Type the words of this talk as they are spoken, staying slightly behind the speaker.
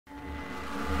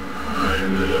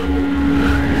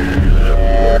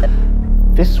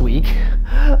This week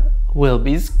will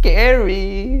be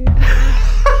scary.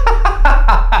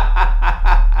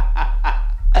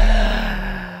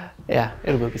 Yeah,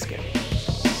 it will be scary.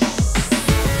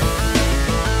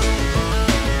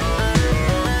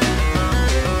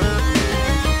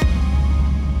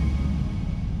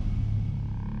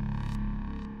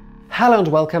 Hello and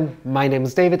welcome, my name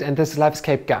is David and this is Life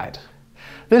Escape Guide.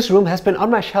 This room has been on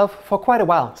my shelf for quite a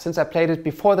while, since I played it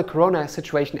before the corona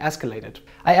situation escalated.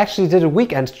 I actually did a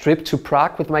weekend trip to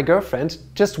Prague with my girlfriend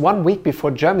just 1 week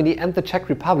before Germany and the Czech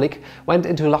Republic went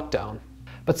into lockdown.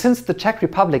 But since the Czech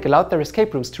Republic allowed their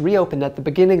escape rooms to reopen at the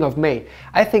beginning of May,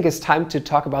 I think it's time to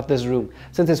talk about this room,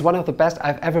 since it's one of the best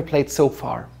I've ever played so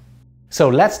far. So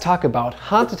let's talk about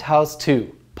Haunted House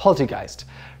 2, Poltergeist,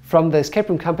 from the escape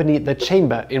room company The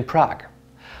Chamber in Prague.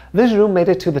 This room made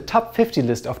it to the top 50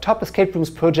 list of Top Escape Rooms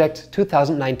Project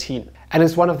 2019 and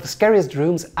is one of the scariest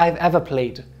rooms I've ever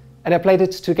played. And I played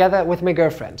it together with my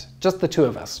girlfriend, just the two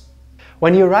of us.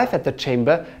 When you arrive at the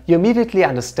chamber, you immediately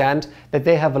understand that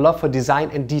they have a love for design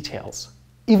and details.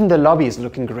 Even the lobby is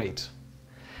looking great.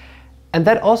 And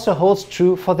that also holds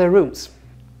true for their rooms.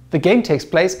 The game takes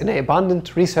place in an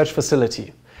abandoned research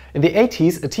facility. In the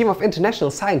 80s, a team of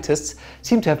international scientists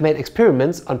seem to have made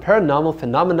experiments on paranormal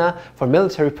phenomena for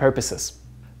military purposes.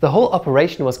 The whole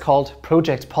operation was called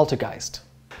Project Poltergeist.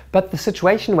 But the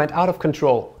situation went out of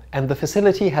control and the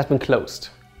facility has been closed.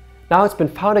 Now it's been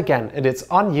found again and it's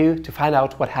on you to find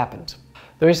out what happened.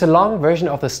 There is a long version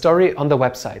of the story on the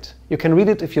website. You can read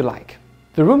it if you like.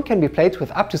 The room can be played with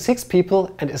up to 6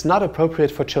 people and is not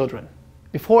appropriate for children.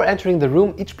 Before entering the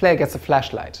room, each player gets a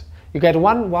flashlight. You get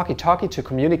one walkie-talkie to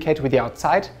communicate with the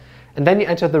outside, and then you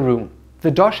enter the room.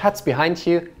 The door shuts behind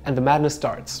you and the madness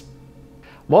starts.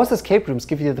 Most escape rooms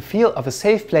give you the feel of a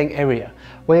safe playing area,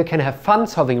 where you can have fun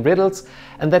solving riddles,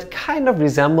 and that kind of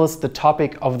resembles the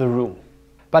topic of the room.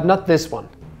 But not this one.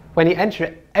 When you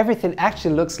enter, everything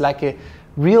actually looks like a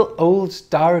real old,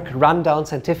 dark, rundown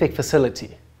scientific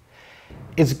facility.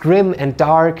 It's grim and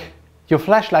dark, your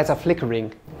flashlights are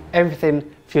flickering, everything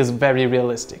feels very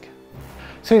realistic.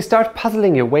 So you start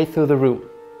puzzling your way through the room.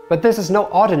 But this is no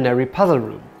ordinary puzzle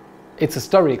room. It's a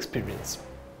story experience.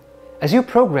 As you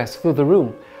progress through the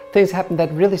room, things happen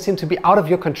that really seem to be out of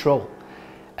your control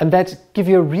and that give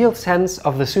you a real sense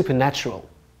of the supernatural.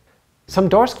 Some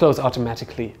doors close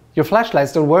automatically, your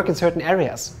flashlights don't work in certain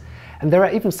areas, and there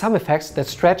are even some effects that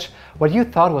stretch what you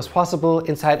thought was possible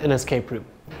inside an escape room.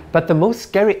 But the most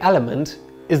scary element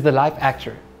is the live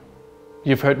actor.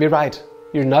 You've heard me right,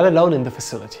 you're not alone in the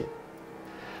facility.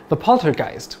 The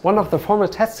Poltergeist, one of the former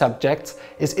test subjects,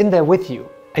 is in there with you,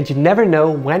 and you never know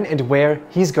when and where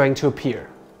he's going to appear.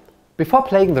 Before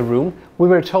playing the room, we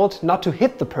were told not to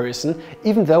hit the person,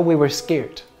 even though we were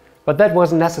scared. But that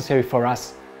wasn't necessary for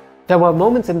us. There were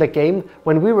moments in the game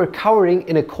when we were cowering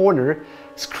in a corner,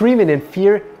 screaming in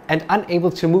fear and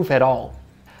unable to move at all.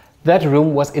 That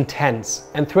room was intense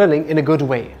and thrilling in a good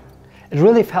way. It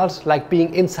really felt like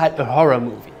being inside a horror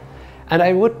movie. And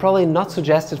I would probably not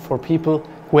suggest it for people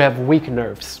who have weak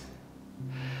nerves.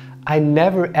 I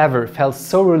never ever felt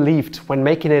so relieved when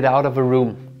making it out of a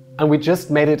room, and we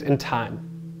just made it in time.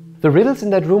 The riddles in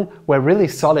that room were really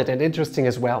solid and interesting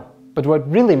as well, but what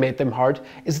really made them hard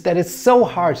is that it's so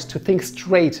hard to think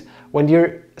straight when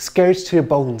you're scared to your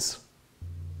bones.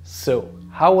 So,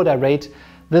 how would I rate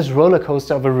this roller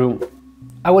coaster of a room?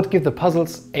 I would give the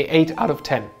puzzles an 8 out of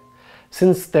 10,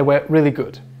 since they were really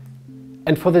good.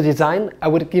 And for the design, I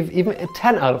would give even a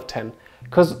 10 out of 10,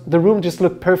 because the room just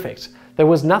looked perfect. There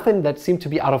was nothing that seemed to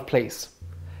be out of place.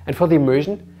 And for the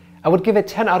immersion, I would give it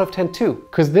 10 out of 10 too,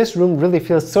 because this room really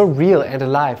feels so real and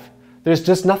alive. There's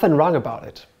just nothing wrong about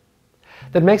it.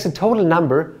 That makes a total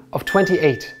number of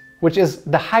 28, which is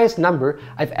the highest number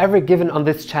I've ever given on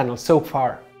this channel so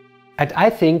far. And I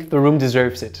think the room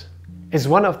deserves it. It's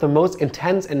one of the most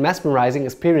intense and mesmerizing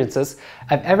experiences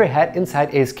I've ever had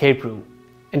inside an escape room.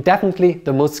 And definitely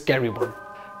the most scary one.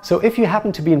 So if you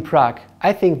happen to be in Prague,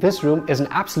 I think this room is an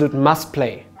absolute must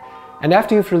play. And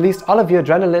after you've released all of your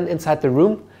adrenaline inside the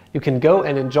room, you can go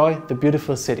and enjoy the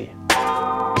beautiful city.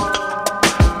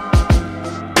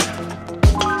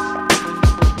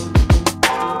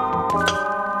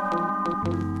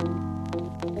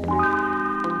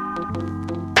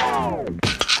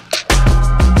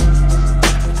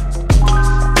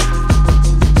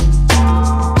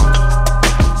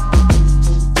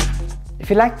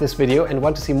 If you liked this video and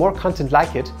want to see more content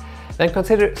like it, then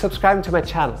consider subscribing to my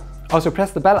channel. Also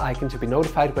press the bell icon to be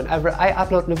notified whenever I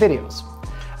upload new videos.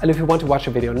 And if you want to watch a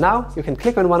video now, you can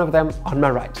click on one of them on my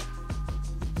right.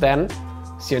 Then,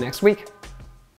 see you next week.